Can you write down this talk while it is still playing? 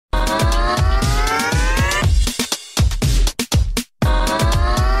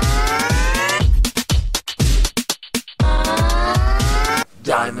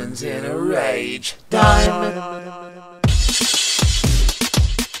Diamonds in a rage. Diamonds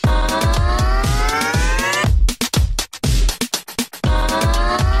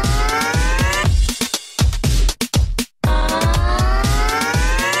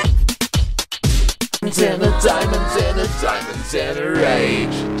in a diamonds in a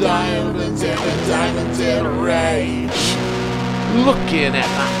rage. Diamonds in a rage. Looking at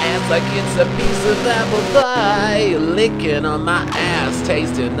my ass like it's a piece of apple pie. Licking on my ass,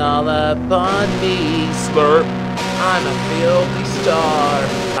 tasting all up on me. Slurp, I'm a filthy star.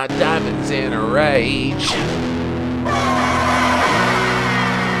 My diamonds in a rage.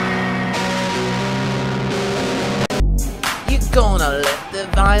 You're gonna let the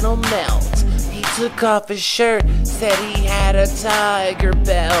vinyl melt. He took off his shirt, said he had a tiger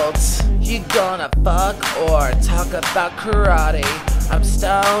belt. You gonna fuck or talk about karate? I'm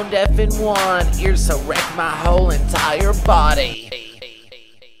stoned effing one ear, so wreck my whole entire body.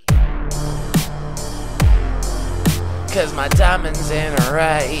 Cause my diamond's in a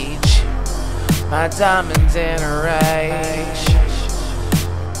rage. My diamond's in a rage.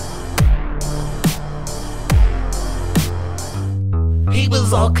 He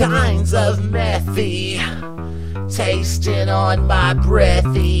was all kinds of methy, tasting on my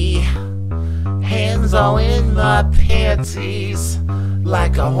breathy. Hands all in my panties,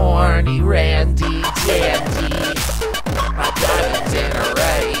 like a horny Randy Dandy. My diamond's in a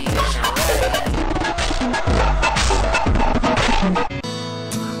rage.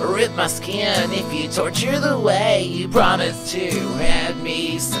 Rip my skin if you torture the way you promised to. Hand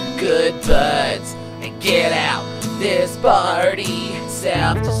me some good buds and get out this party.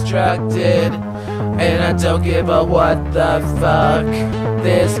 Self-destructed, and I don't give a what the fuck.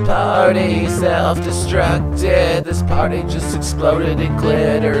 This party self-destructed. This party just exploded in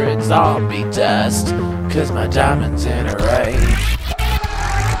glitter and zombie dust. Cause my diamond's in a rage.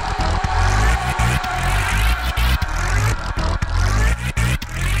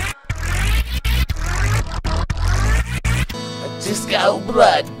 A disco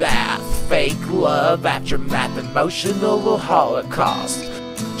bloodbath. Fake love, aftermath, emotional holocaust.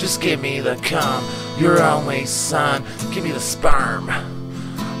 Just give me the cum, your only son. Give me the sperm,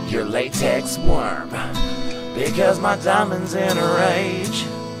 your latex worm. Because my diamond's in a rage.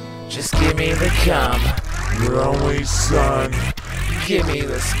 Just give me the cum, your only son. Give me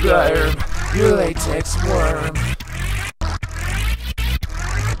the sperm, your latex worm.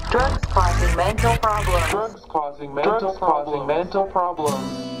 Drugs causing mental problems. Drugs causing mental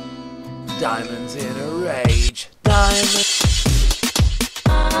problems. Diamonds in a rage. Diamonds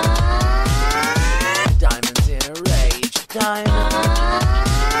in a rage. Diamonds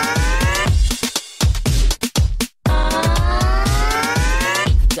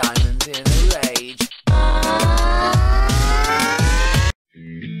in a rage.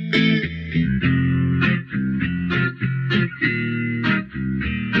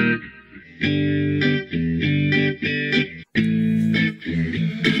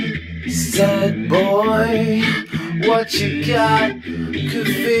 Said boy, what you got could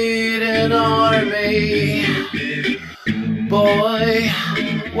feed an army. Boy,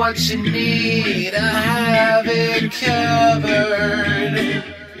 what you need, I have it covered.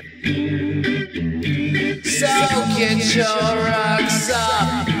 So get your rocks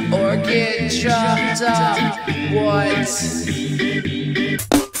up or get chopped up. What?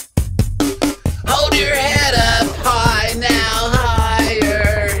 Hold your head up high now,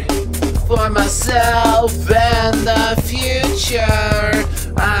 higher. For myself and the future,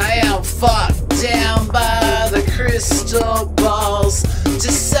 I am fucked down by the crystal balls. To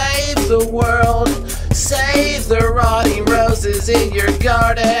save the world, save the rotting roses in your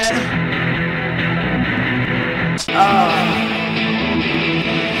garden. I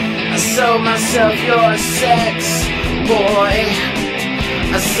sold myself your sex, boy.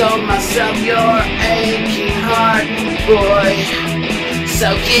 I sold myself your aching heart, boy.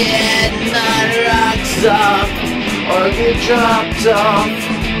 So get my rocks off or get dropped off.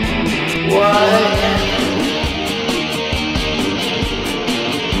 What?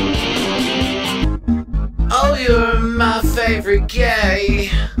 Oh, you're my favorite gay.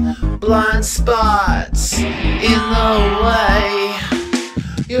 Blind spots in the way.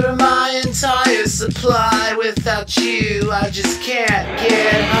 You're my entire supply. Without you, I just can't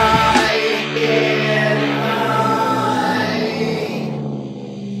get high. Get high.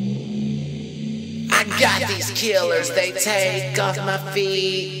 I got these killers, they take off my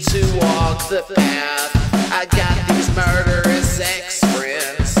feet to walk the path. I got these murderous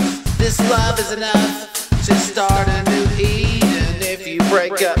ex-friends. This love is enough to start a new Eden if you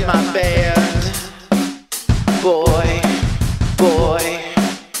break up my band. Boy, boy,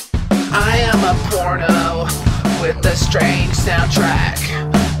 a porno with a strange soundtrack,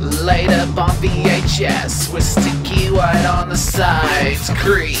 laid up on VHS with sticky white on the sides.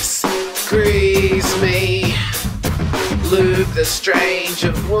 Grease me, lube the strange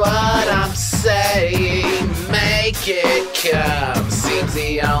of what I'm saying. Make it come, seems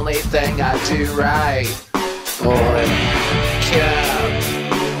the only thing I do right. Boy, come.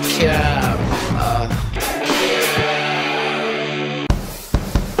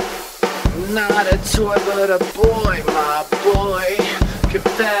 Not a toy but a boy, my boy.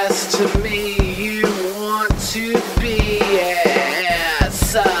 Confess to me you want to be, yeah,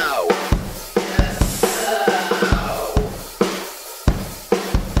 so.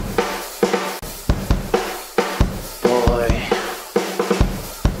 Boy.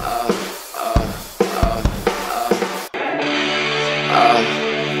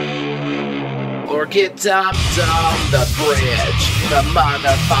 Or get dumped off the bridge, the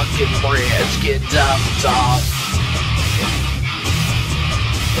motherfucking bridge, get dumped off.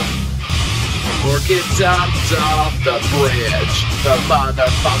 Or get dumped off the bridge, the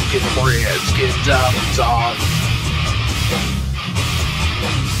motherfucking bridge, get dumped off.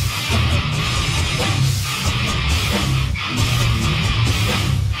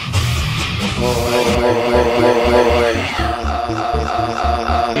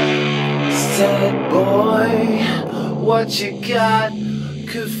 Said boy, what you got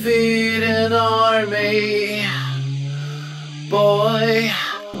could feed an army. Boy,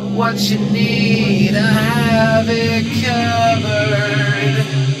 what you need, I have it covered.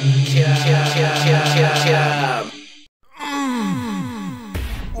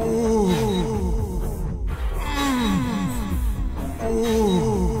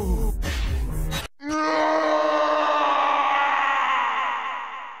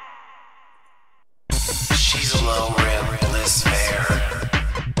 She's a low Rent Liz Phair.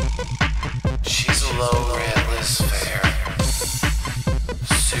 She's a low Rent Liz Phair.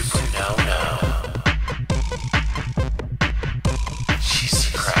 Super no-no. She's a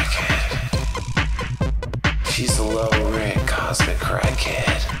crackhead. She's a low rent cosmic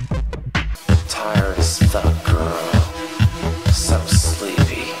crackhead. Tired as fuck, girl. So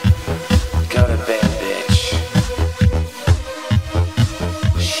sleepy. Go to bed, bitch.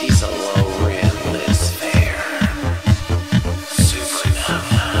 She's a low rent Liz Phair. Super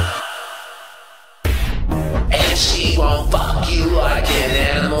no-no. And she won't fuck you like an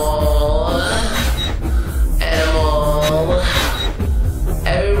animal.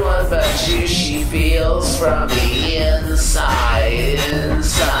 Everyone but you, she feels from the inside.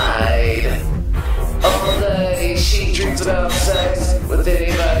 All day she dreams about sex with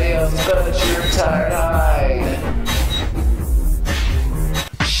anybody else but your tired hide.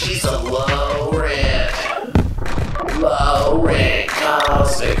 She's a low rent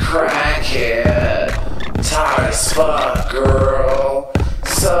cosmic crackhead. Tired as fuck, girl.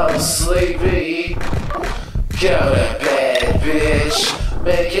 So sleepy. Go to bed, bitch.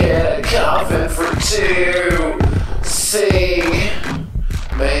 Make it a coffin for two. Sing.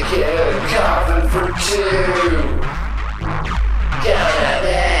 Make it a coffin for two. Go to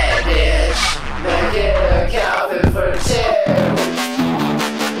bed, bitch. Make it a coffin for two.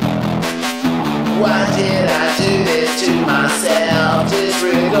 Why did I do this to myself?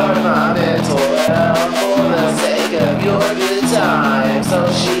 Disregard my mental health for the sake of your good time, so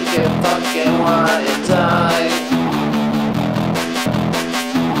she can fucking wine and dine.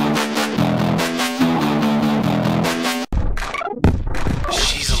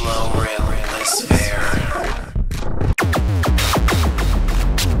 She's a low Rent Liz Phair.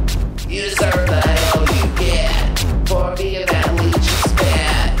 You deserve the hell you get for being that leech you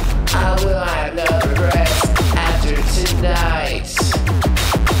spat. I will have no regrets after tonight.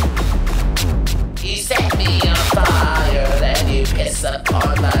 You set me on fire, then you piss up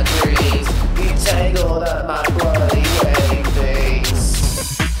on my dreams. You tangled up my bloody wedding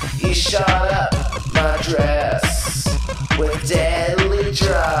things. You shot up my dress with deadly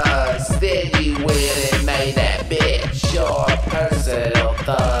drugs. Then you went and made that bitch your personal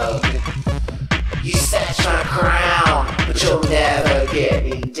thug. You snatched my crown, but you'll never get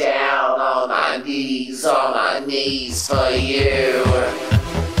me down on my knees for you.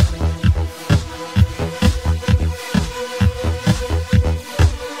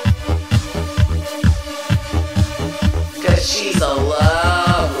 Cause she's a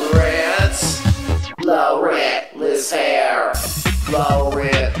low rent Liz Phair. Low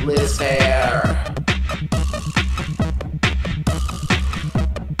rent Liz Phair.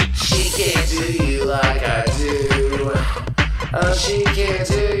 She can't do you like I do. Oh, she can't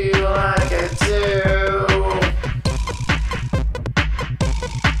do you like I do.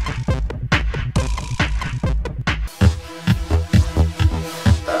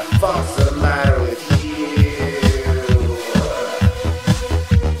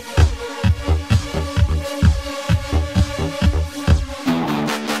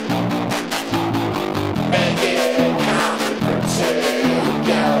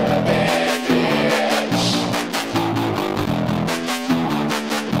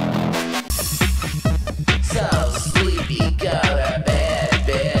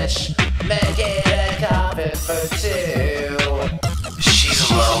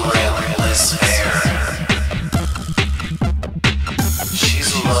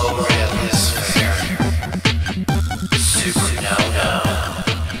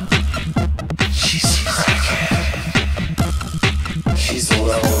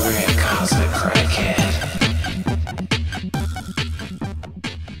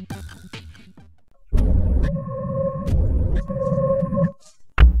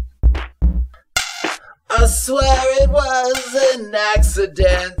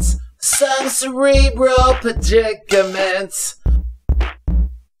 accident, some cerebral predicament.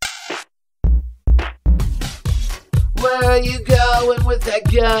 Where are you going with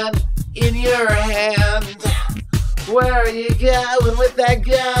that gun in your hand? Where are you going with that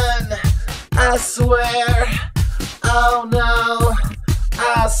gun? I swear, oh no,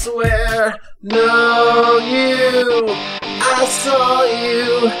 I swear, no you. I saw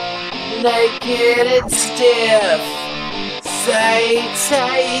you, naked and stiff. Say,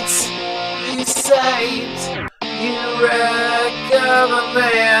 Tate, you saved, you wreck of a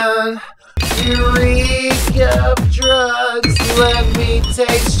man. You reek of drugs, let me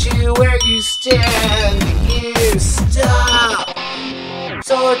taste you where you stand. You stop,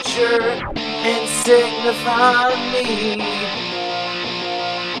 torture, and signify me.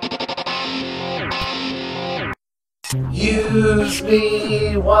 Use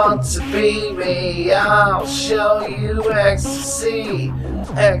me, want to be me, I'll show you ecstasy,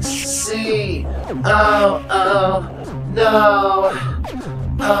 ecstasy, oh, oh, no,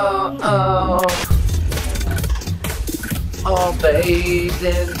 oh, oh. All bathed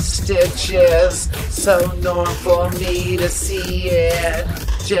in stitches, so normal for me to see it.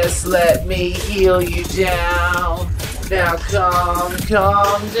 Just let me heal you down, now calm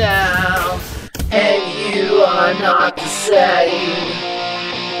down. And you are not the same.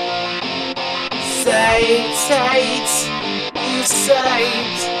 Say, Tate, you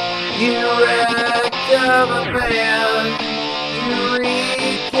saved, you wreck of a man. You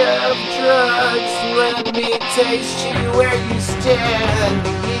reek of drugs, let me taste you where you stand.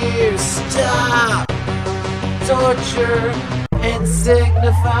 You stop, torture, and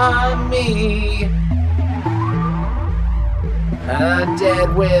signify me.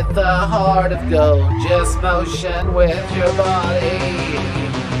 Undead with a heart of gold, just motion with your body.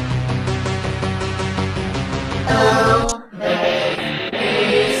 Oh, make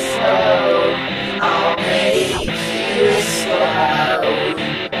me slow, I'll make you slow.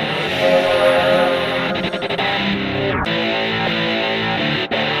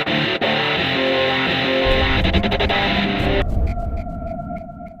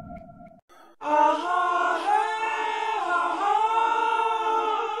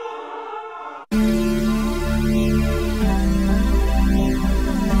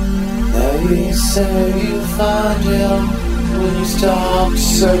 They say you find him when you stop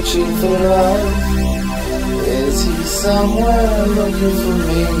searching for love. Is he somewhere looking for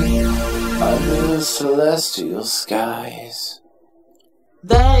me under the celestial skies?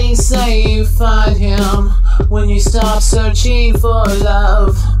 They say you find him when you stop searching for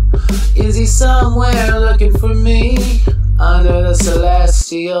love. Is he somewhere looking for me under the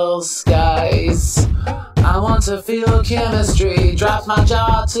celestial skies? I want to feel chemistry, drops my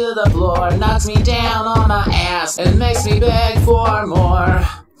jaw to the floor, knocks me down on my ass, and makes me beg for more.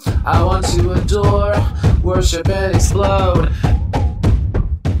 I want to adore, worship and explode.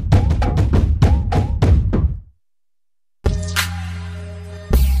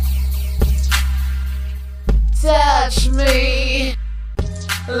 Touch me,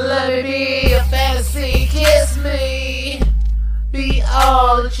 let me be a fantasy, kiss me. Be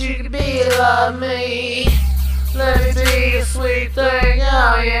all that you can be, love me. Let me be a sweet thing,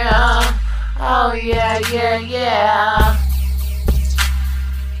 oh yeah. Oh yeah, yeah, yeah.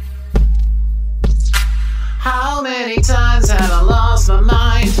 How many times have I lost my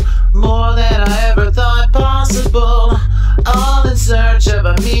mind? More than I ever thought possible. All in search of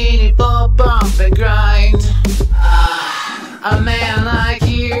a meaningful bump and grind. A man like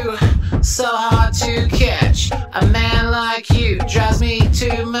you, so hard to catch. A man like you drives me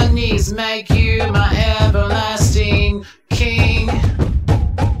to my knees, make you my everlasting king.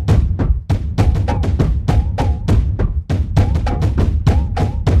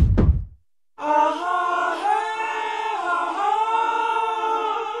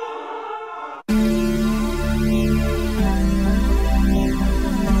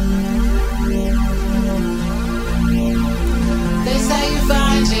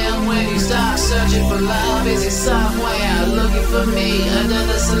 Searching for love, is he somewhere looking for me under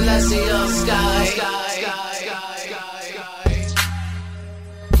the celestial sky?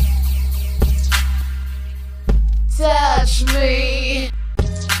 Touch me,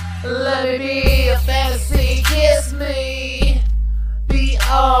 let me be a fantasy, kiss me. Be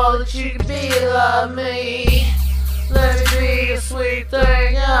all that you can be, love me. Let me be a sweet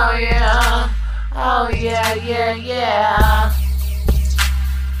thing, oh yeah. Oh yeah, yeah, yeah.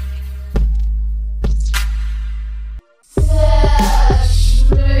 Touch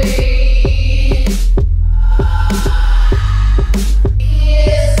me,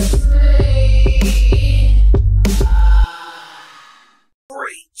 kiss me.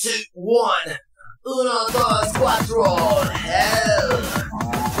 3, 2, 1. Uno, dos, cuatro. Hell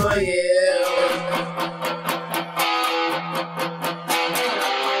for you.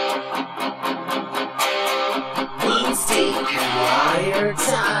 Boots deep, wire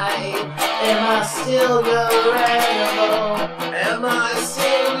tight. Am I still your animal? Am I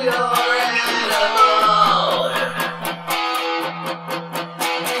still your animal?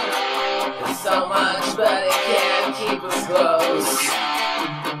 There's so much, but it can't keep us close.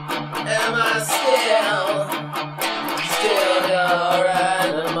 Am I still your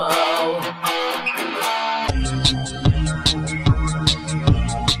animal?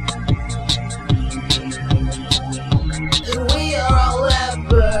 And we are all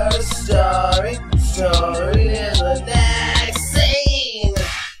lepers, story in the next scene.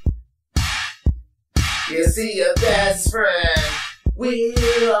 You see your best friend,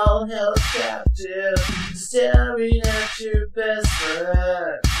 we're all held captive, staring at your best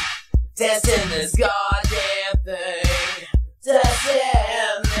friend. Testing this goddamn thing.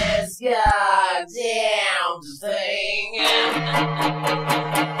 Testing this goddamn thing.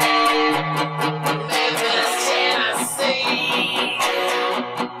 Memphis, Tennessee.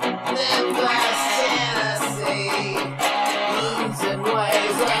 Memphis, Tennessee. Moods and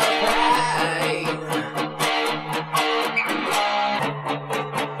ways of pain.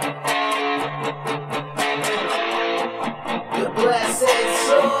 The blessed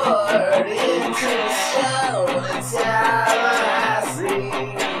sword into the stone and Tallahassee.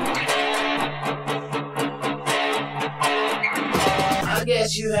 I guess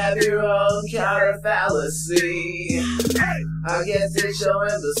you have your own counter fallacy. I guess it's your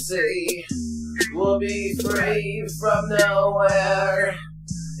embassy. We'll be free from nowhere.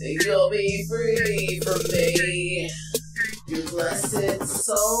 You'll be free from me. Your blessed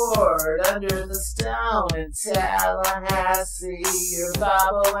sword under the stone in Tallahassee. Your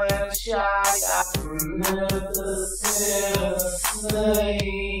Bible and a shotgun from Memphis,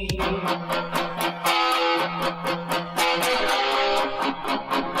 Tennessee.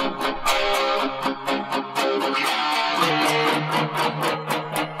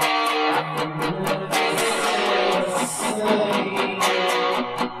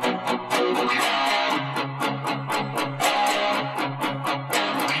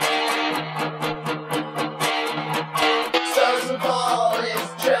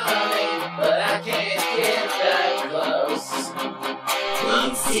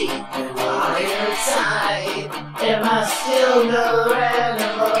 And wire tight. Am I still your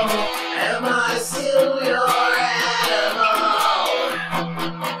animal? Am I still your animal?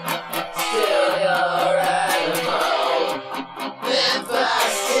 Still your animal.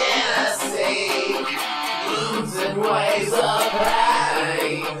 Memphis, Tennessee. Moods and ways of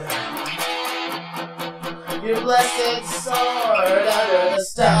pain. Your blessed sword under the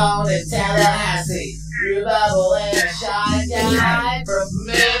stone in Tallahassee. Your Bible and a shotgun from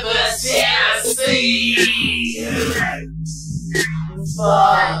Memphis, Tennessee.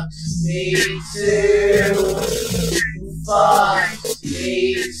 Fuck me too. Fuck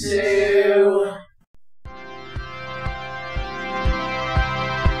me too.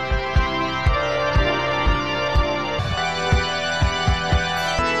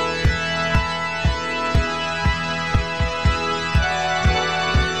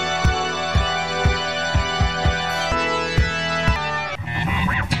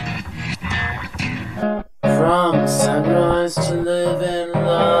 From sunrise to live in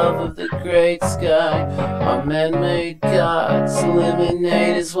love of the great sky. Our man-made gods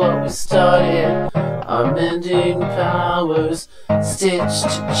eliminate is what we started. Our mending powers stitched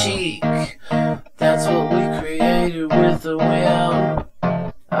to cheek. That's what we created with a will.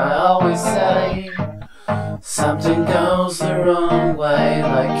 I always say something goes the wrong way,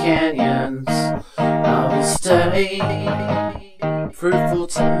 like canyons. I will stay fruitful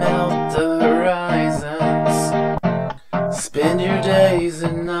to melt the horizons. Spend your days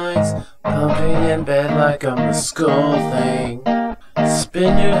and nights pumping in bed like I'm a skull thing.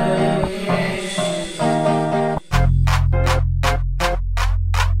 Spend your days.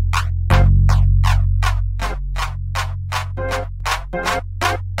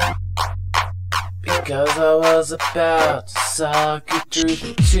 Because I was about to suck it through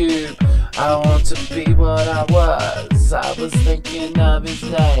the tube. I want to be what I was. I was thinking of his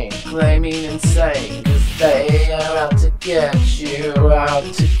name, claiming insane. Cause they are out to get you,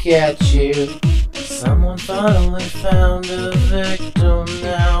 out to get you. Someone finally found a victim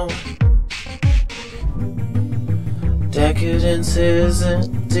now. Decadence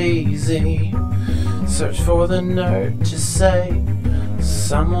isn't easy. Search for the nerve to say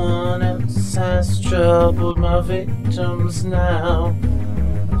someone else has troubled my victims now.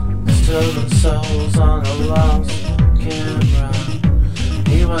 stolen souls on a lost camera.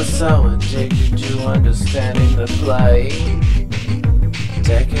 He was so addicted to understanding the play.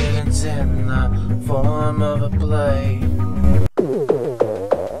 Decadence in the form of a play.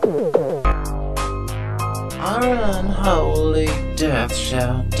 Our unholy death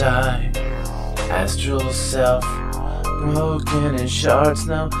shall die. Astral self broken in shards,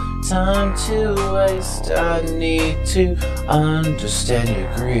 no time to waste. I need to understand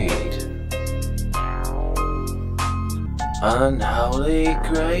your greed. Unholy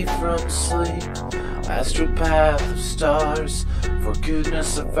grave from sleep, astral path of stars, for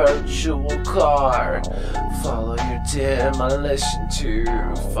goodness a virtual car. Follow your demolition too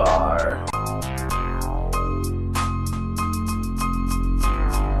far.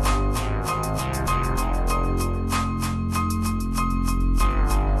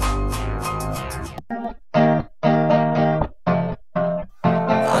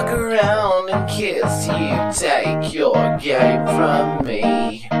 Fuck around and kiss you, take your game from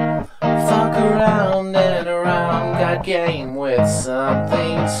me. Fuck around and around, got game with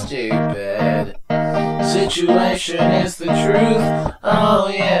something stupid. Situation is the truth, oh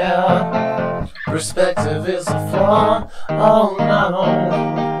yeah. Perspective is a flaw, oh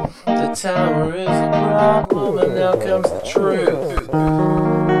no. The tower is a problem and now comes the truth.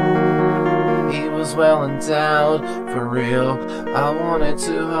 He was well endowed, for real. I wanted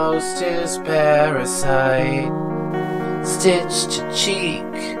to host his parasite. Stitch to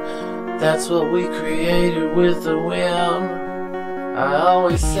cheek, that's what we created with a whim. I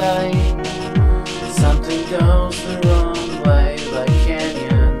always say, something goes the wrong way, like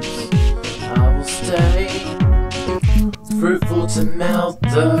canyons. I will stay fruitful to melt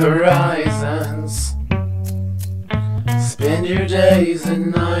the horizons. Spend your days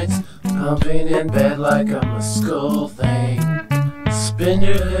and nights pumping in bed like I'm a school thing. Spend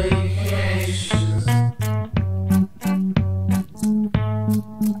your vacations.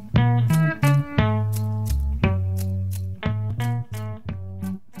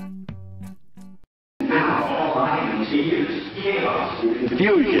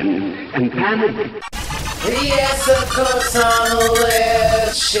 Confusion and panic. Yes, of course I'm a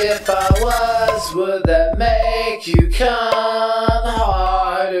witch. If I was, would that make you come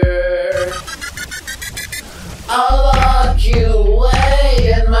harder? I'll lock you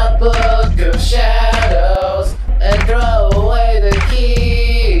away in my book of shadows and throw away the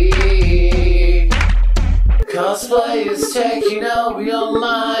key. Cosplay is taking over your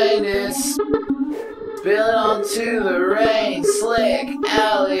mind. It's spilling onto the rain-slick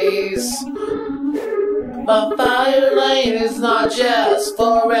alleys. My fire lane is not just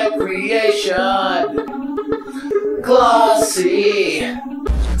for recreation. Glossy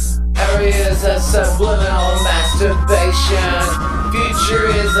areas of subliminal masturbation.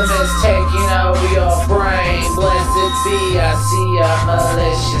 Futurism is taking over your brain. Blessed be, I see a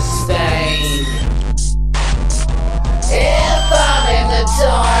malicious stain. If I'm in the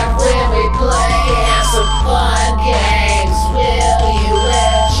dark when we play some fun games, will you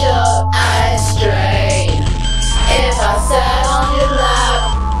let your eyes strain? If I sat on your lap,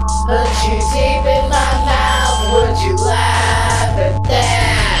 put you deep in my mouth, would you laugh at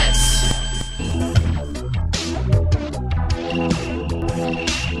that?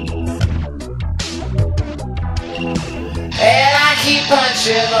 And I keep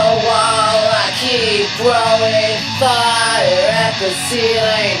punching the wall, I keep throwing fire at the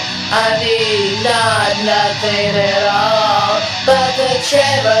ceiling. I need nothing at all but the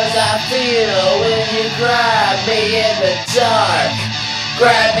tremors I feel when you grab me in the dark.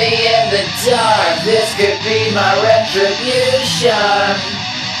 Grab me in the dark, this could be my retribution.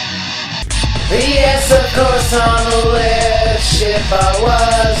 Yes, of course I'm a witch. If I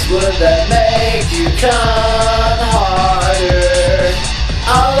was, would that make you come harder?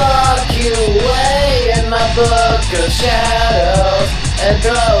 I'll lock you away in my book of shadows and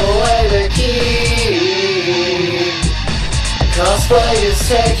throw away the key. Cosplay is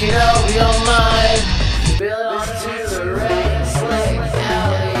taking over your mind. Build onto the rain-slick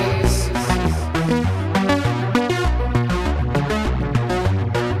alleys.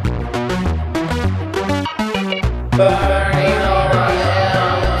 Burning all my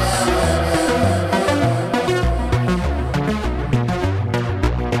limbs.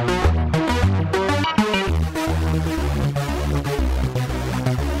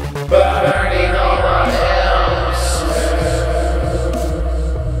 Burning all my limbs.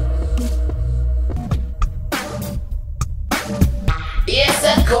 Yes,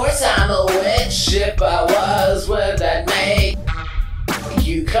 of course I'm a witch. If I was, would that make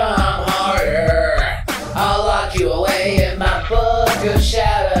you come harder? I'll lock you away in my book of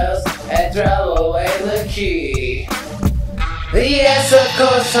shadows key. Yes, of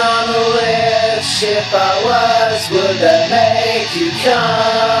course I'm a witch. If I was, would that make you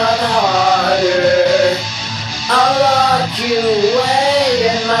come harder? I'll lock you away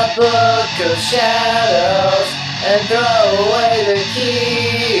in my book of shadows and throw away the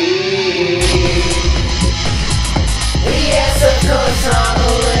key. Yes, of course I'm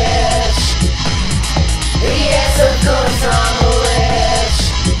a witch. Yes, of course I'm a witch.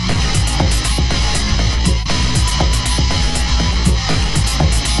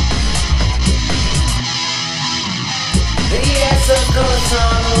 Yes, of course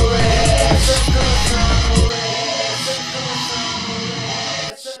I'm a witch. Of course I'm a witch.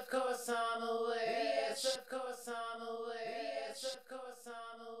 Of course I'm a witch. Of course I'm a witch. Of course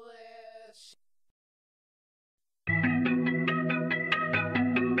I'm a witch.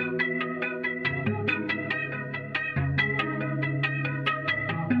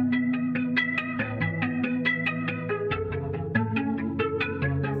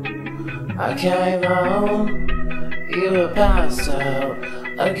 I came home, you were passed out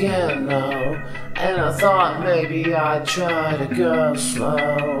again though, and I thought maybe I'd try to go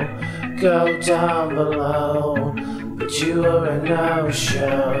slow, go down below, but you were a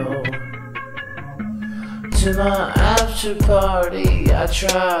no-show. To my after party, I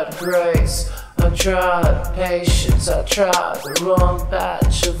tried grace, I tried patience, I tried the wrong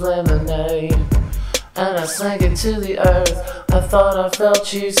batch of lemonade, and I sank into the earth. I thought I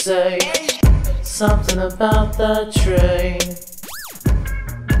felt you say something about that train.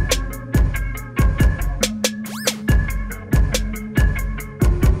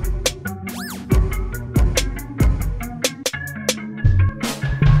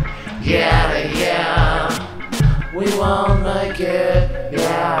 Yeah, we won't make it.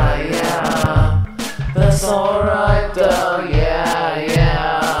 Yeah, that's alright though.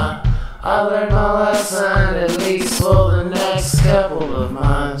 Yeah, I learned my lesson at least for the next couple of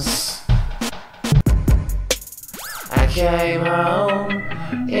months. I came home,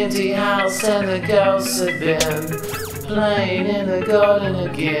 empty house, and the ghosts had been playing in the garden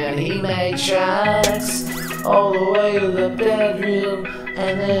again. He made tracks all the way to the bedroom,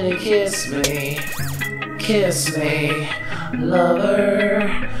 and then he kissed me, lover.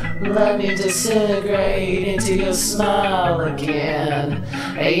 Let me disintegrate into your smile again.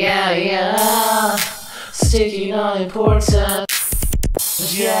 Yeah, sticky, not important.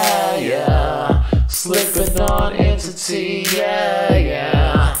 Yeah, slick but non-entity.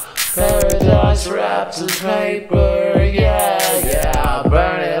 Yeah, paradise wrapped in paper. Yeah,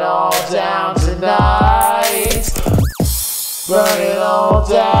 burn it all down tonight. Burn it all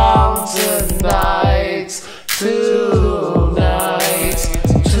down tonight. Tonight.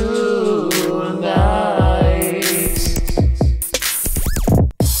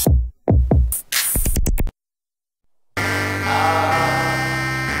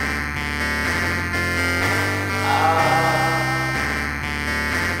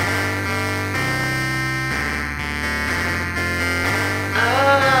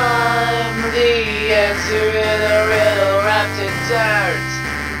 I'm the answer in a riddle wrapped in dirt,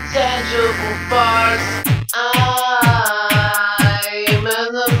 tangible farce. I'm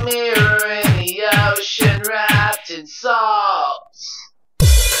in the mirror in the ocean wrapped in salt.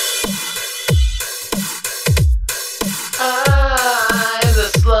 I'm the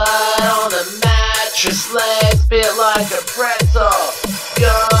slut on the mattress, legs bit like a pretzel. You're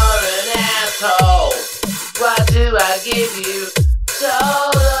an asshole. Why do I give you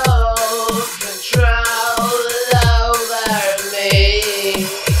total control over me?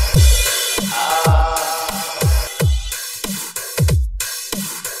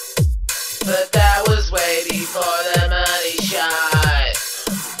 But that was way before the money shot.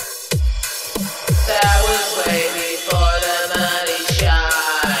 That was way before the money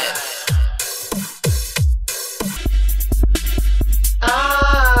shot. I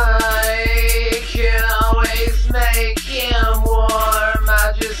can always make him warm.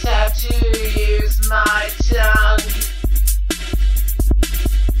 I just have to use my tongue.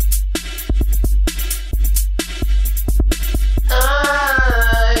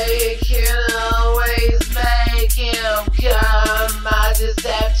 I can always make him come. I just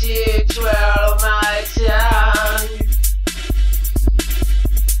have to twirl my tongue.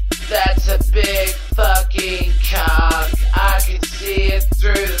 That's a big fucking cock. I can see it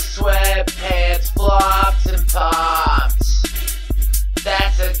through the sweatpants, flopped and popped.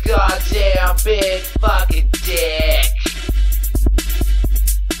 That's a goddamn big fucking dick.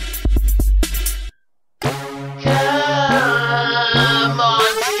 Come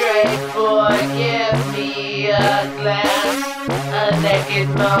on, straight boy, give me a glass, a naked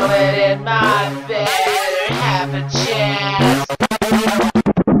moment in my bed, or have a chance.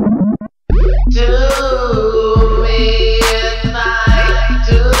 Do me in my,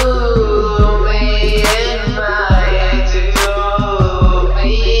 do me in my, do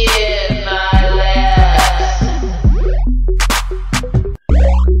me in my legs.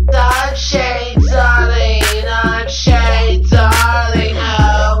 I'm Shay, darling, I'm Shay, darling,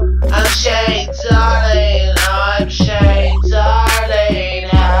 ho. I'm Shay, darling, I'm Shay, darling,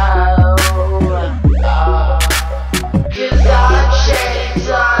 ho. 'Cause I'm Shay,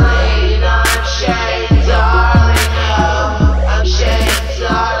 darling, I'm Shay, darling, ho. I'm Shay,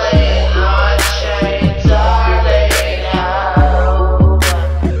 darling, I'm Shay, darling, ho.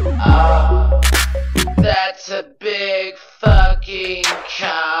 That's a big fucking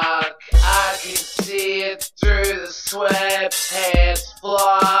cock. I can see it through the sweatpants,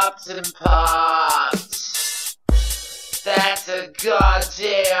 flops and pops. That's a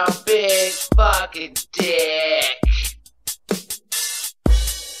goddamn big fucking dick.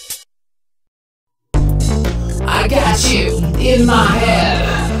 I got you in my head.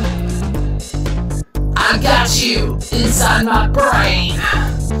 I got you inside my brain.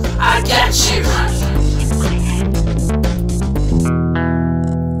 I got you.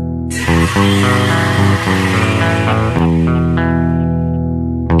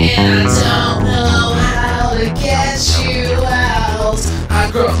 And I don't know how to get you out. I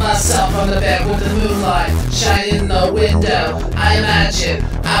groped myself on the bed with the moonlight shining in the window. I imagine,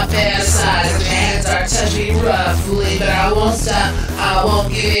 I fantasize, your hands are touching me roughly, but I won't stop, I won't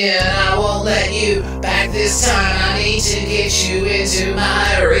give in, I won't let you back this time. I need to get you into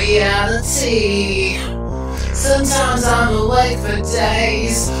my reality. Sometimes I'm awake for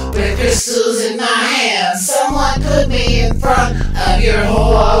days with crystals in my hands. Someone put me in front of your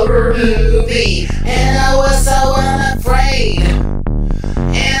horror movie, and I was so unafraid.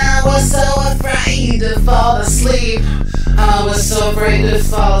 And I was so afraid to fall asleep. I was so afraid to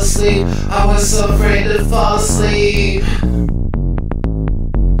fall asleep. I was so afraid to fall asleep.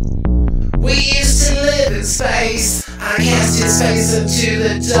 We used to live in space. I cast in space into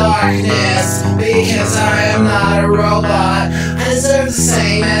the darkness. Because I am not a robot, I deserve the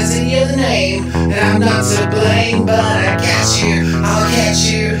same as any other name. And I'm not to blame, but I catch you, I'll catch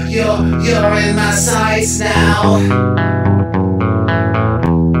you. You're in my sights now.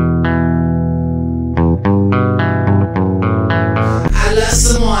 I love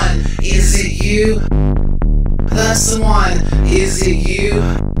someone, is it you? Love someone, is it you?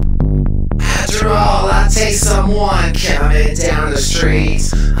 After all, I take someone coming down the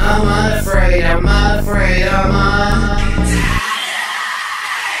street. I'm unafraid, I'm unafraid, I'm unafraid.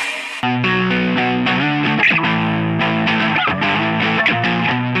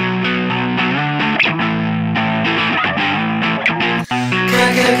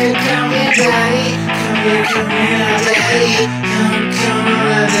 Come here, daddy. Come here, daddy. Come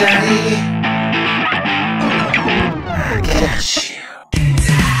on, daddy. I got you.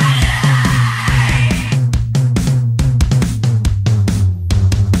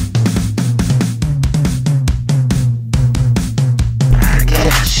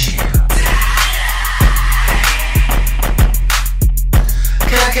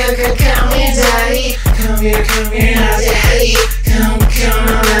 Come here, daddy. Come here, now, daddy. Come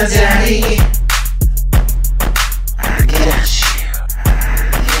on, now, daddy. I got you.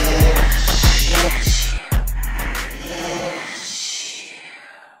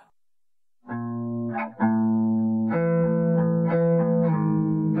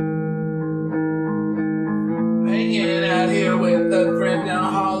 Hanging out here with a friend, now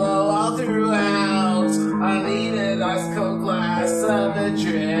hollow all throughout. I need an ice cold glass of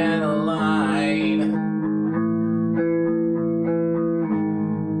adrenaline.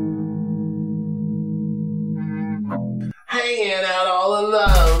 Hanging out all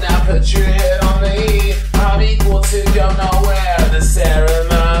alone, now put your head on me. I'm equal to go nowhere, the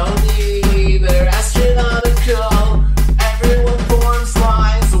ceremony. They're astronautical, everyone forms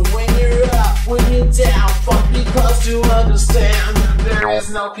lines. When you're up, when you're down, fuck me close to understand. There is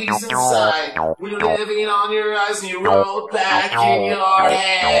no peace inside, when you're living on your eyes and you roll back in your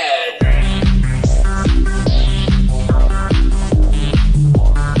head.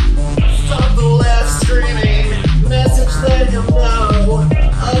 Stop the left screaming, message let him know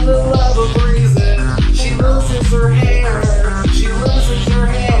of the love of reason. She loses her hair, she loses her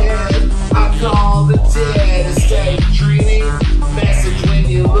head. I call the dead a state dreaming, message when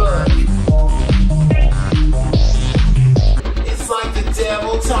you look. It's like the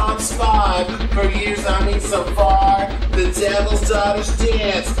devil times 5. For years I mean so far, the devil's daughters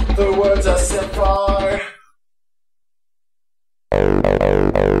dance, the words I set far.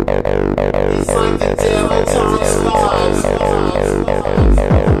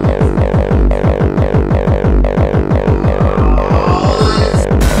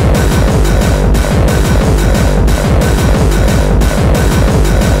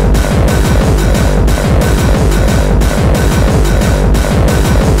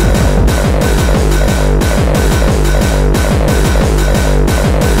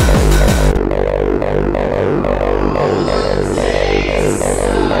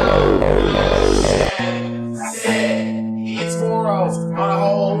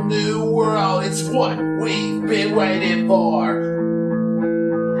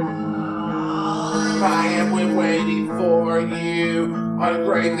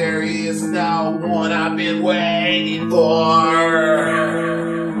 there is no one I've been waiting for.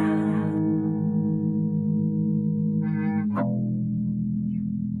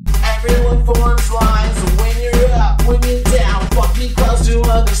 Everyone forms lines when you're up, when you're down. Fuck me close to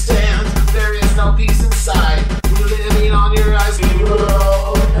understand. There is no peace inside. You're living on your eyes. You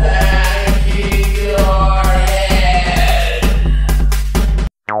roll back in your head.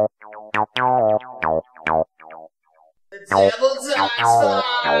 The devil times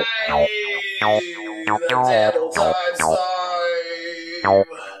five. The devil times five.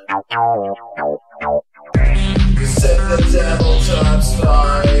 You said the devil times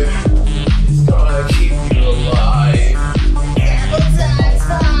five. It's gonna keep you alive. Devil times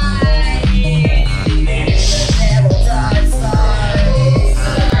five. The devil times five. You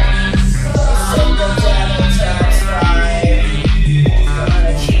said the devil times five. It's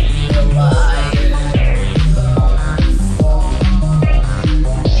gonna keep you alive.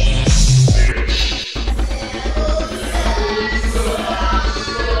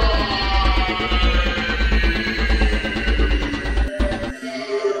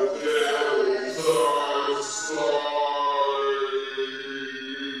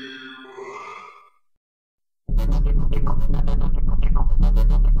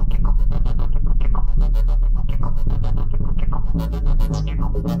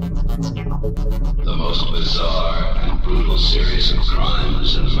 The most bizarre and brutal series of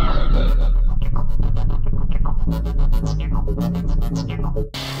crimes in America.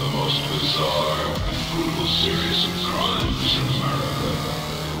 The most bizarre and brutal series of crimes in America.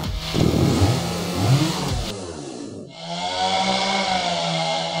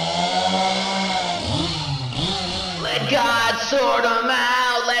 Let God sort 'em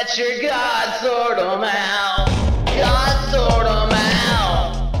out, let your God sort 'em out. God sort 'em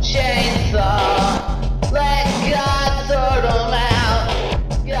out, chainsaw. Let God sort 'em out.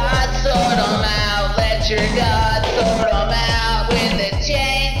 God sort 'em out, let your God sort 'em out with the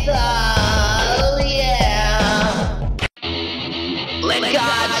chainsaw, yeah. Let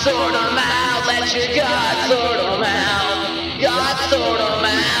God sort 'em out, let your God sort 'em out. God sort 'em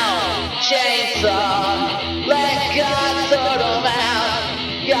out, chainsaw. Let God sort 'em out.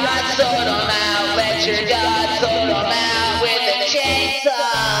 God sort 'em out. Let your God sort 'em out with a chainsaw.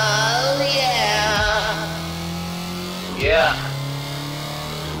 Yeah. Yeah.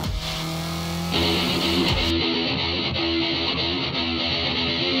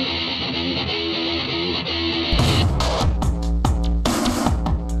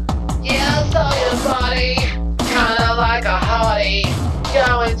 Yeah, I saw your body, kinda like a hottie,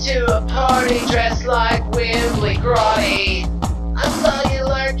 going to a party dressed like Wembley Grotty. I saw you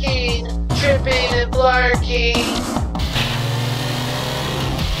lurking, tripping and blurking.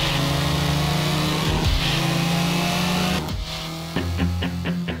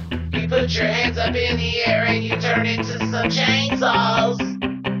 You put your hands up in the air and you turn into some chainsaws.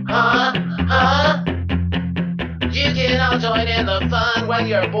 Huh? Huh? You can all join in the fun when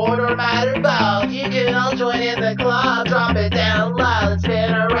you're bored or mad or both. You can all join in the club, drop it down loud and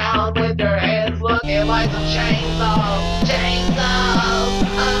spin around with your hands looking like some chainsaws. Chainsaws.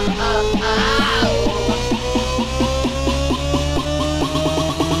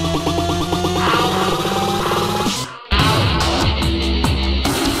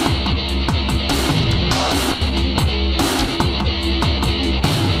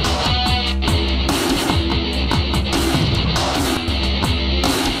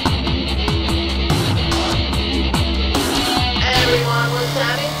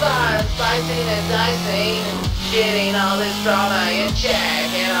 Slicing and dicing, getting all this drama in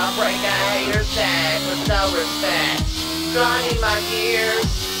check, and I'll break a hater's neck with no respect. Grinding my gears,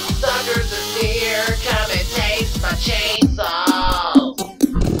 suckers are dear, come and taste my chainsaws.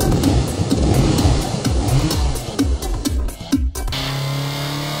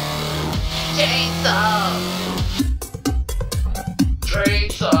 Chainsaw.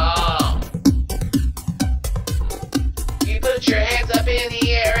 Chainsaw. You put your hands up in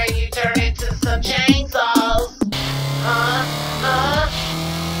the air and you turn into some chainsaws. Huh? Huh?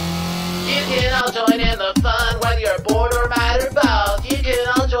 You can all join in the fun whether you're bored or mad or both. You can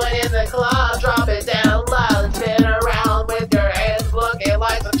all join in the club, drop it down loud and spin around with your hands looking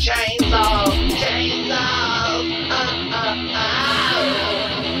like some chainsaws. Chainsaws.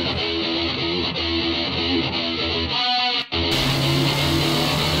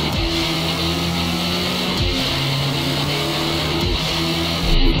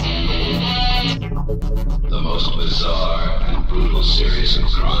 The most bizarre and brutal series of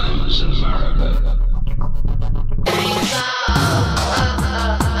crimes in America.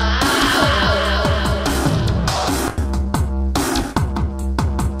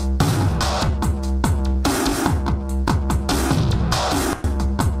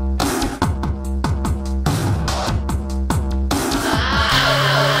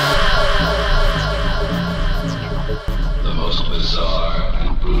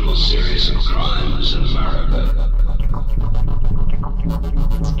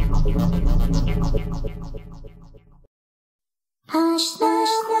 Hush now,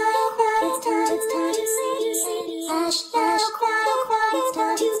 quiet, quiet, it's time to sleep. Hush now, quiet,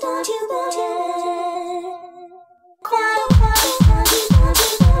 quiet, it's time to bed. Quiet, quiet, it's time to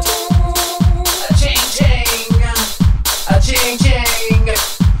bed. A ching-ching,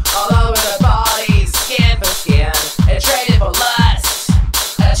 all over the body, skin for skin, and traded for lust.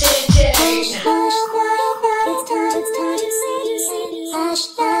 A ching-ching. Hush, quiet, quiet, it's time to sleep. Hush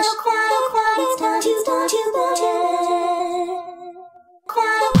now, quiet, quiet, it's time to bed.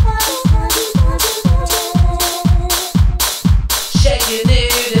 Quiet, quiet, it's time to bed. Shaking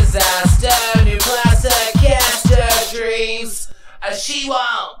new disaster, new plastic caster dreams. She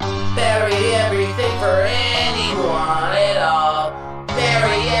won't bury everything for anyone at all.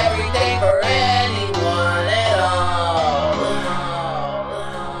 Bury everything for anyone at all.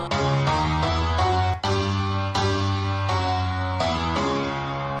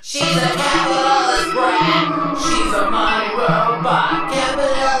 She's a capitalist brat. She's a money robot.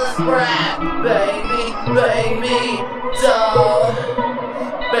 Capitalist brat. Baby, doll.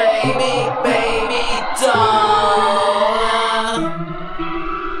 Baby, doll.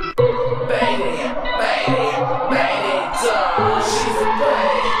 Baby, doll. She's a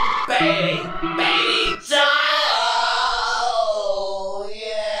baby doll.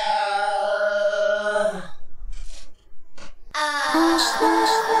 Yeah. Hush now,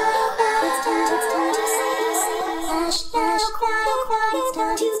 quiet, it's time to sleep. Hush now, quiet,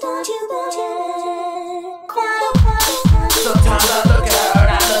 it's time to bed. Quiet, quiet, Sometimes I look at her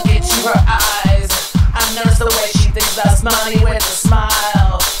and I look into her eyes. I notice the way she thinks about money with a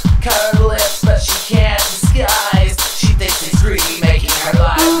smile. Curved lips, but she can't disguise. She thinks it's greedy, making her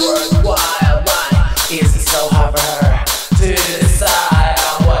life worthwhile. Why is it so hard for her to decide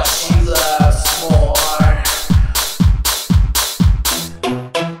on what she loves more?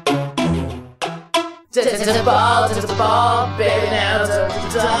 To the ball, baby now,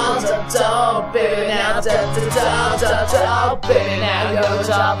 doll, baby now, doll, baby now, yo,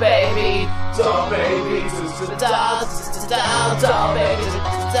 doll, baby, to the doll, baby, to the doll, baby,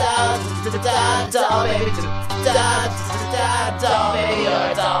 to the doll, baby, you're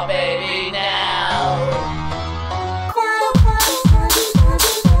a doll, baby now.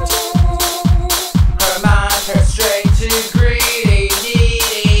 Her mind turns straight to greedy,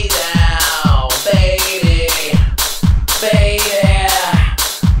 needy now, baby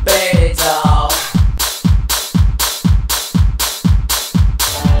doll.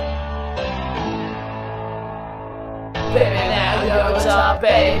 Baby now, yo, doll,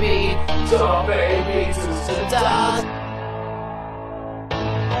 baby, to the doll.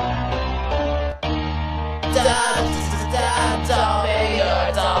 Doll, baby, you're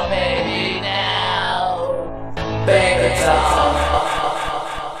a doll, baby now, baby doll.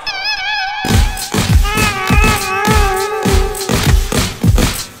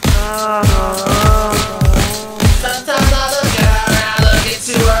 Sometimes I look at her and I look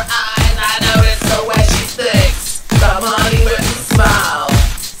into her eyes. I notice the way she thinks about money with a smile.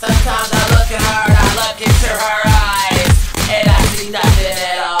 Sometimes I look at her and I look into her eyes, and I see nothing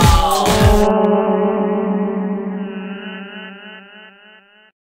at all.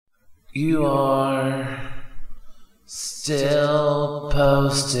 You are still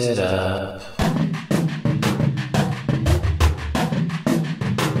posted up.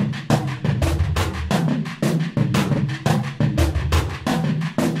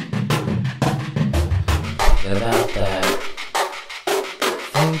 About that,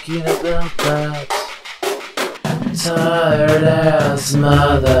 thinking about that tired ass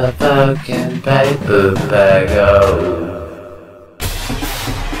motherfucking Paperbag Ho.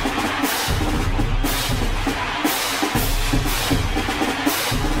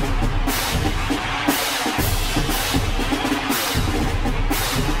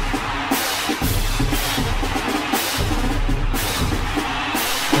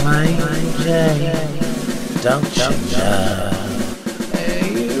 Don't you know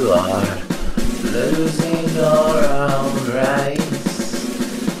you are losing your own race,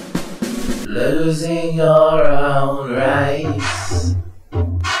 losing your own race.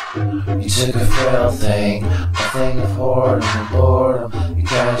 You took a frail thing, a thing of hoarding and boredom. You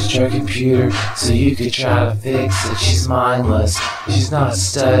crashed her computer so you could try to fix it. She's mindless, she's not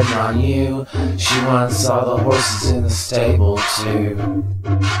studying on you. She once saw the horses in the stable too.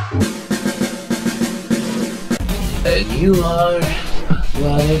 And you are,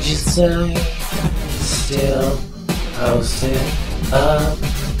 what did you say? Still posted up,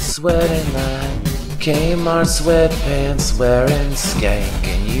 sweating like Kmart sweatpants, wearing skank.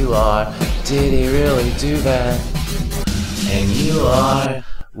 And you are, did he really do that? And you are,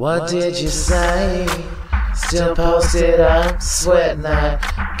 what did you say? Still posted up, sweating that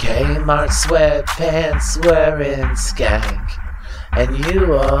Kmart sweatpants wearing skank. And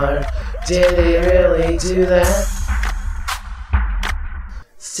you are, did he really do that?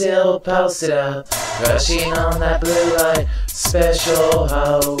 Still posted up, crushing on that blue light special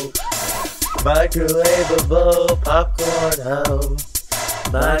ho. Microwavable popcorn ho.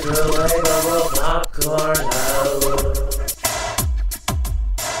 Microwavable popcorn ho.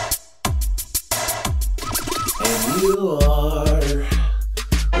 And you are,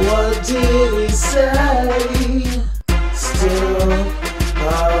 what did he say? Still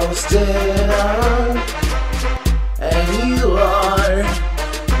posted on. And you are,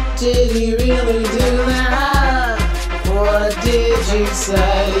 did he really do that? What did you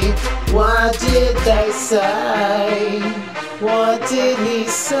say? What did they say? What did he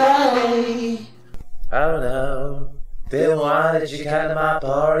say? Oh no. Then why did you come to my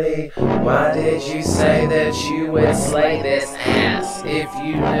party? Why did you say that you would slay this ass? If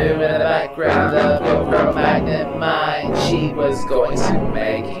you knew in the background of your girl magnet mind, she was going to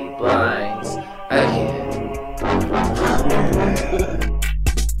make you blind again.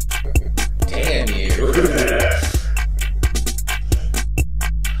 Damn you.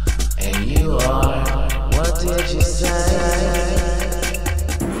 And you are, what did you say?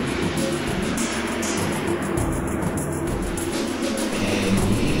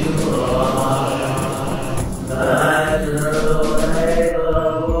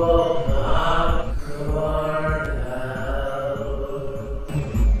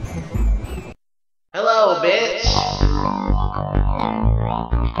 Hello, bitch.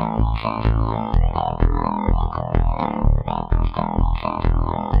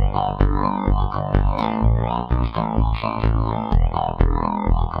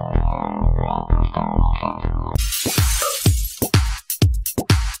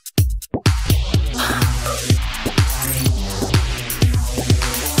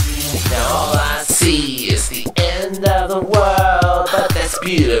 Now all I see is the end of the world, but that's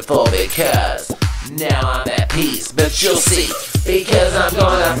beautiful because now I'm at peace, but you'll see, because I'm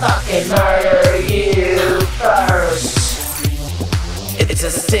gonna fucking murder you first. It's a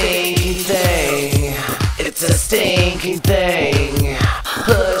stinky thing. It's a stinky thing.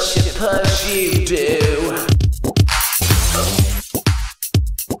 Push you do.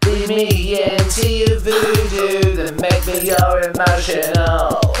 Lead me into your voodoo, then make me your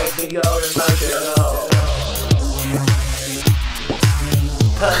emotional. Make me your emotional.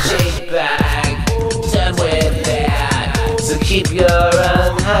 Punching bag, done with that. So keep your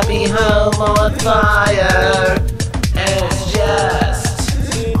unhappy home on fire. And it's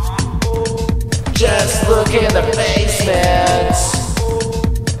just look in the basement.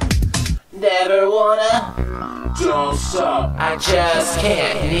 Never wanna, don't stop. I just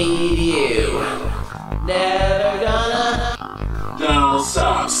can't need you. Never gonna, don't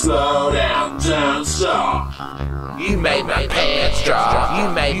stop, slow down, don't stop. You made my pants drop. You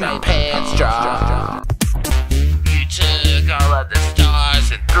made my pants drop. You took all of the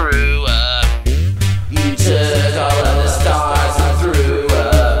stars and threw up. You took all of the stars and threw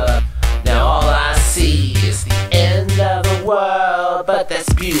up. Now all I see is the end of the world, but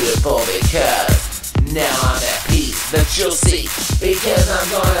that's beautiful because now I'm at peace, but you'll see, because I'm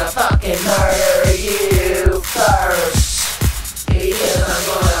gonna fucking murder you first. Because I'm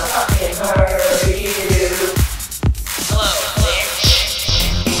gonna fucking murder you.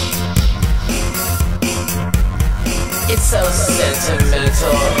 It's so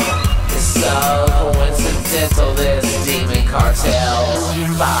sentimental, it's so coincidental, this demon cartel,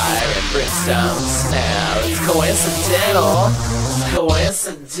 fire and brimstone now. It's coincidental,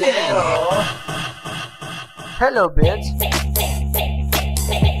 coincidental. Hello, bitch.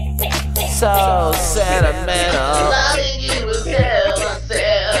 So sentimental. Loving you was hell,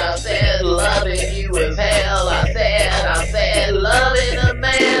 I said, loving you was hell, I said, loving a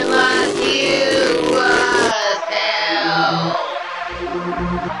man like you was hell.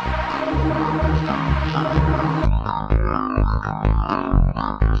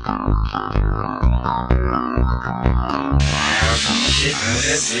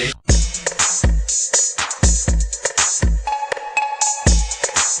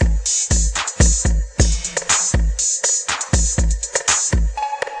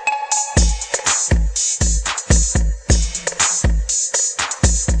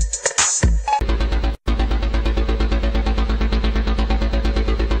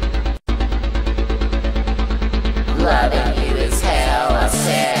 Loving you is hell, I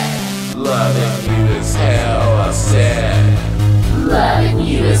said. Loving you is hell, I said. Loving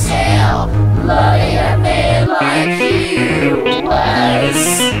you is hell.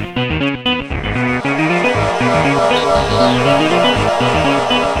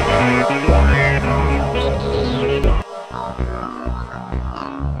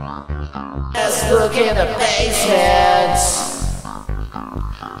 look in the basement.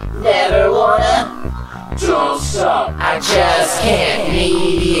 Never wanna, don't stop, I just can't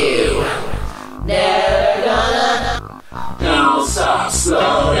need you. Never gonna, don't stop,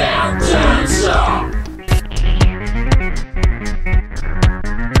 slow down, don't stop.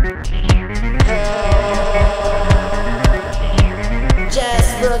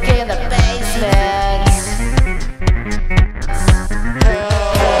 Just look in the basement.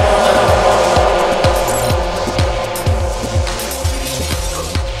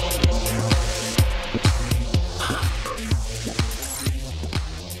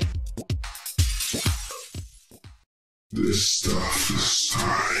 This stuff is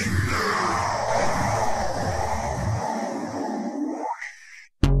time now.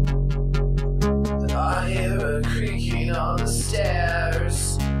 I hear a creaking on the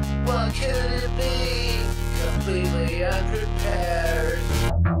stairs. What could it be? Completely unprepared.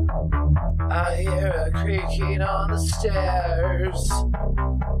 I hear a creaking on the stairs.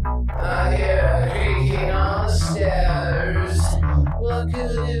 I hear a creaking on the stairs. What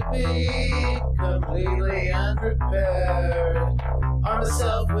could it be? Completely unprepared. Arm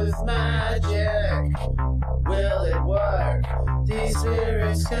myself with magic. Will it work? These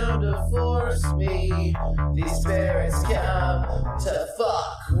spirits come to force me. These spirits come to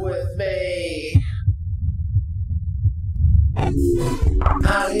fuck with me.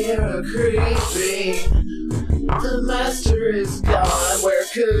 I hear a creeping. The master is gone. Where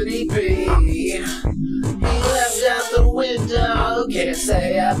could he be? He left out the window. Can't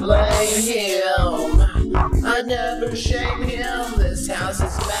say I blame him. I never shame him. This house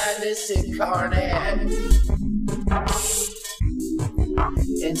is madness incarnate.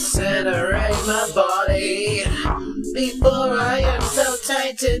 Incinerate my body before I am so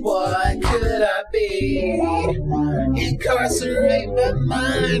tainted. What could I be? Incarcerate my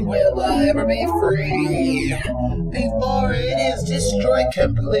mind. Will I ever be free before it is destroyed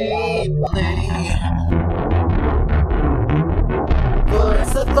completely? For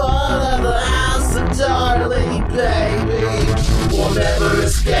it's the fall of the house of darling, baby. We'll never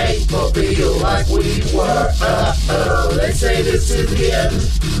escape or feel like we were. They say this is the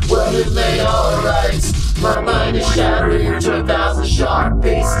end. Well, then they alright. My mind is shattering into 1,000 sharp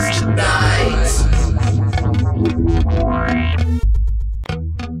pieces tonight.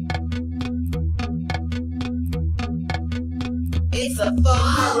 It's the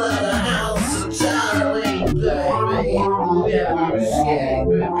fall of the house of darling, baby. We'll never escape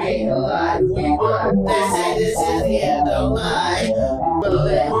and be like we were. They say this is the end, oh my. Well,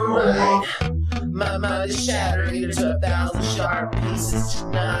 they were right. My mind is shattering into 1,000 sharp pieces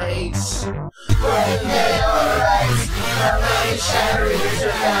tonight. Well, then they alright. My mind is shattering into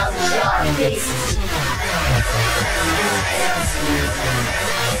 1,000 sharp pieces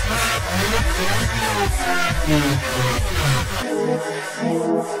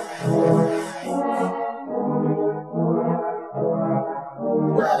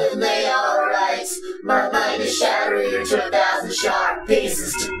Well, then they alright. My mind is shattering into 1,000 sharp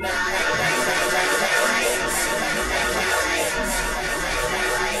pieces tonight.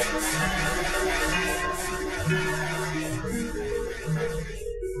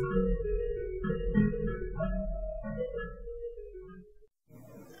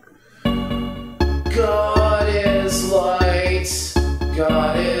 God is light,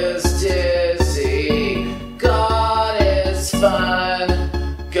 God is dizzy, God is fun,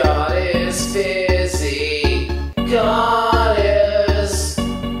 God is fizzy, God is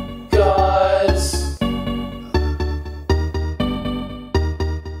God's.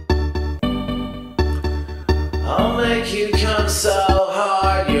 I'll make you come so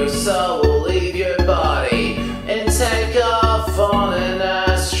hard, your soul will leave your body and take off on an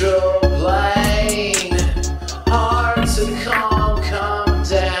astral plane. Hard to calm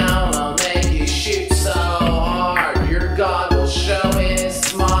down. I'll make you shoot so hard your God will show his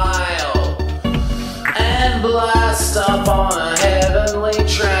smile and blast up on a heavenly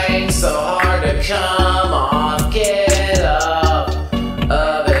train so hard to come off. Get up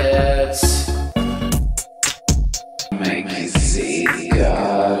of it. Make you see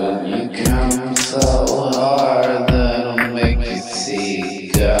God and you come so hard that'll make you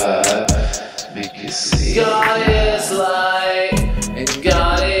see God. Make you see God is light and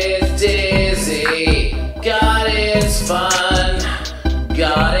God is dizzy, God is fun,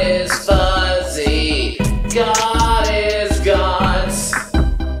 God is fuzzy, God is God's.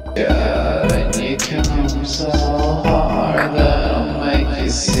 God, and you come so hard that'll make you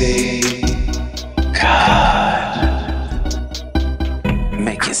see God.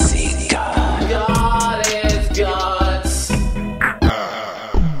 Make you see God. God is God's.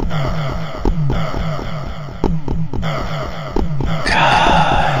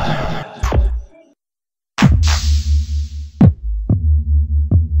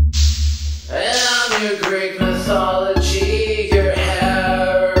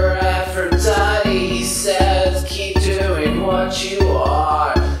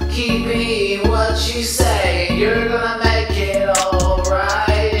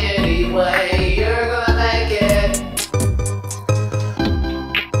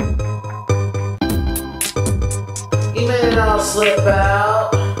 it all slip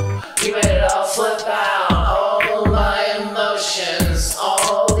out. You made it all slip out. All my emotions,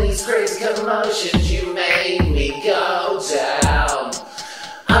 all these crazy commotions, you made me go down.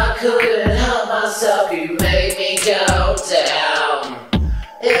 I couldn't help myself, you made me go down.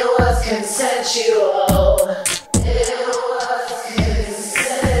 It was consensual. It was consensual.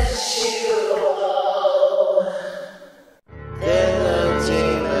 Then the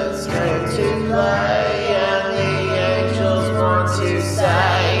demons came to play, and the angels want to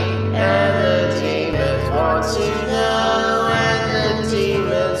say, and the demons want to know, and the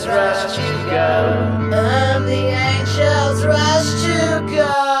demons rush to go, and the angels rush to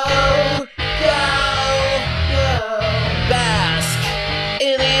go, go, go. Bask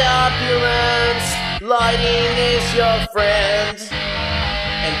in the opulence, lighting is your friend,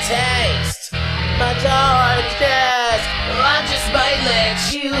 and taste my darkness. I just might let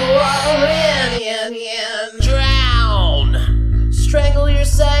you all in. Drown, strangle your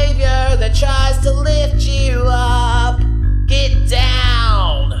savior that tries to lift you up. Get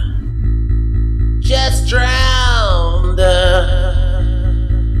down, just drown.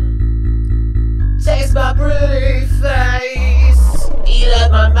 Taste my pretty face, eat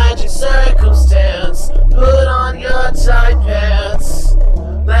up my magic circumstance, put on your tight pants.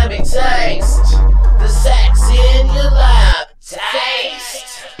 Let me taste the sex in your lap.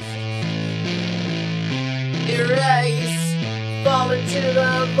 Taste, erase, fall into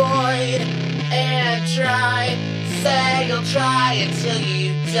the void, and try. Say you'll try until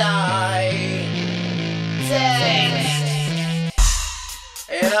you die. Taste.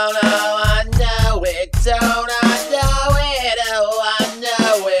 You don't know, I know it. Don't I know it? Oh, I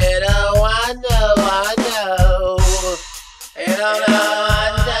know it. Oh, I know, I know. You don't know, I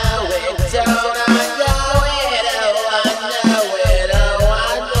know it. Don't I know it? Oh, I know it. Oh,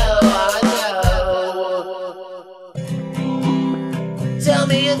 I know, I know. Tell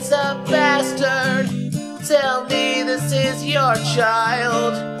me it's a bastard. Tell me this is your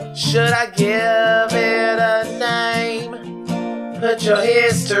child. Should I give it a name? Put your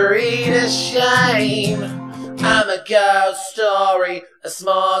history to shame. I'm a ghost story, a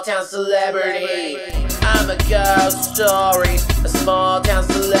small town celebrity. I'm a ghost story, a small town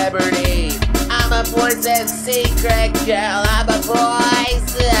celebrity. I'm a poison secret girl. I'm a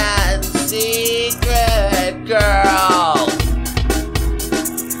poison secret girl.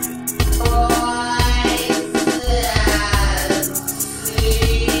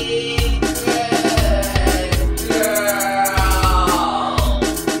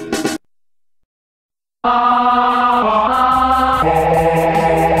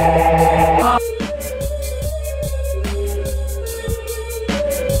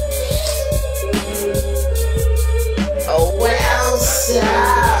 Oh well, so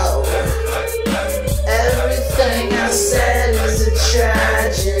everything I said is a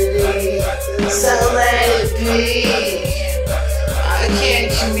tragedy, so let it be. I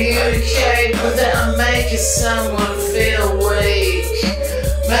can't communicate without making someone feel weak.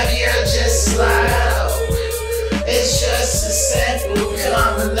 Maybe you're just slow. It's just a simple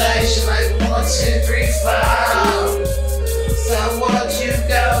combination like 1, 2, 3, 5. So what'd you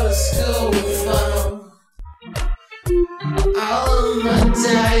go to school for? All of my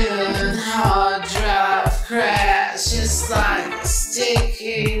data and hard drive crash. It's like a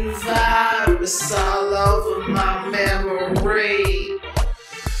sticky virus all over my memory.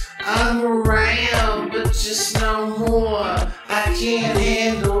 I'm around, but just no more. I can't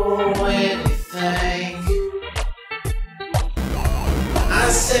handle anything. I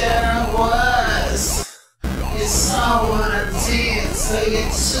said I was. You saw what I did, so you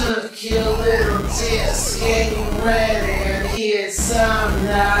took your little disc, getting ready and hit some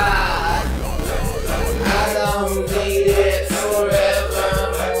night. I don't need it forevermore.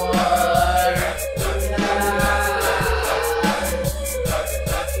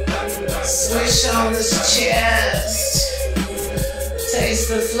 Swish on this chest, taste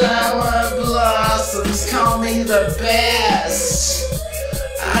the flower blossoms, call me the best.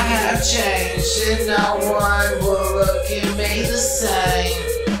 I have changed and no one will look at me the same.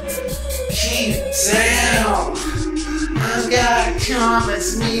 Keep down. I've got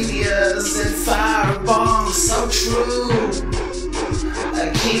comets, meteors, and firebombs so true.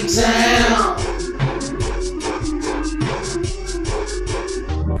 Keep down.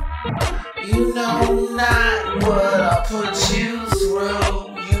 You know not what I put you through.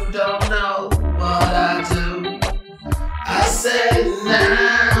 You don't know what I do. I said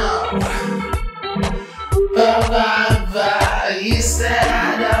now, bye-bye. You said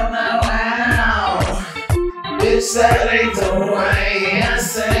I don't know how. Bitch, that ain't the way. I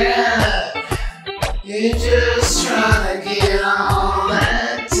said, you're just trying to get get all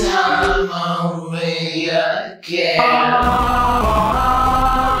that time on me again.